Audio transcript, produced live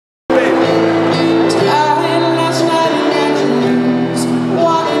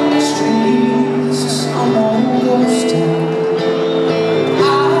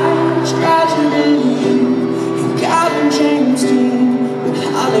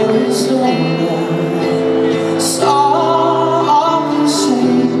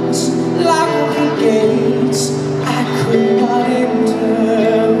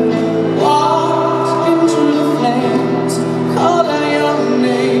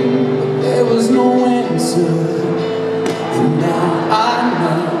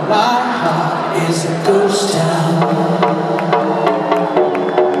is a ghost town.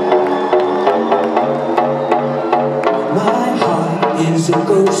 My heart is a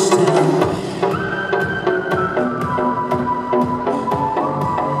ghost town.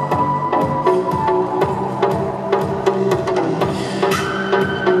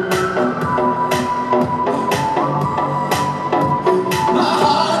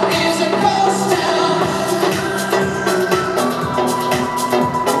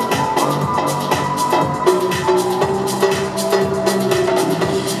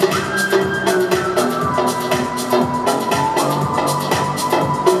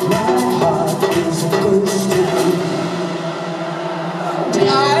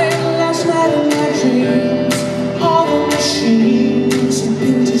 Last night in my dreams, all the machines have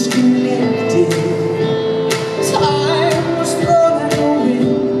been disconnected. Time was thrown out the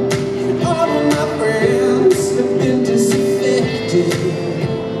wind, and all of my friends have been disaffected.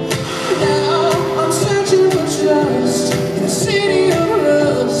 Now I'm searching for trust in a city of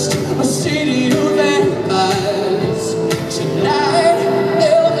rust, a city of vampires. Tonight,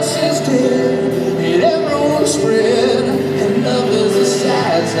 Elvis is dead, and everyone's spread, and love is a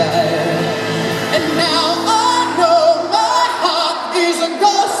sad side. And now I know my heart is a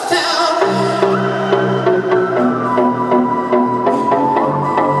ghost town.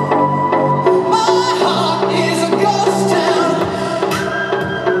 My heart is a ghost town.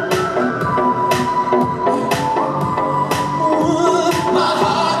 My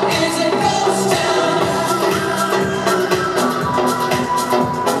heart is a ghost town.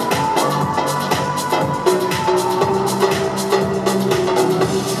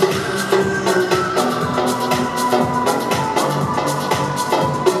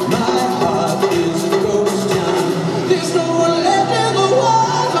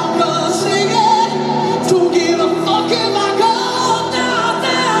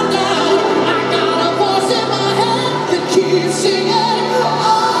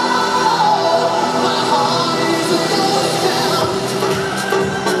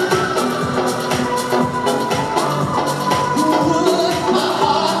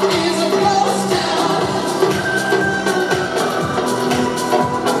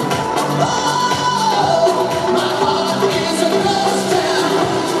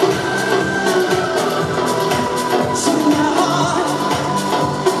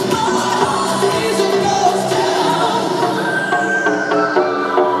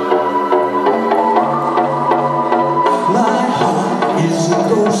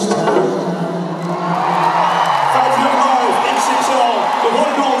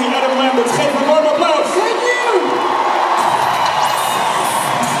 Lambert, geef een warm applaus. Thank you.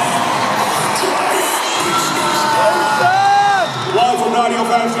 Live op Radio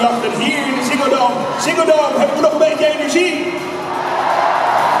 538 en hier in de Ziggo Dome. Ziggo Dome, hebben we nog een beetje energie?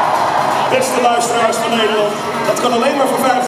 Beste luisteraars van Nederland, dat kan alleen maar voor 5.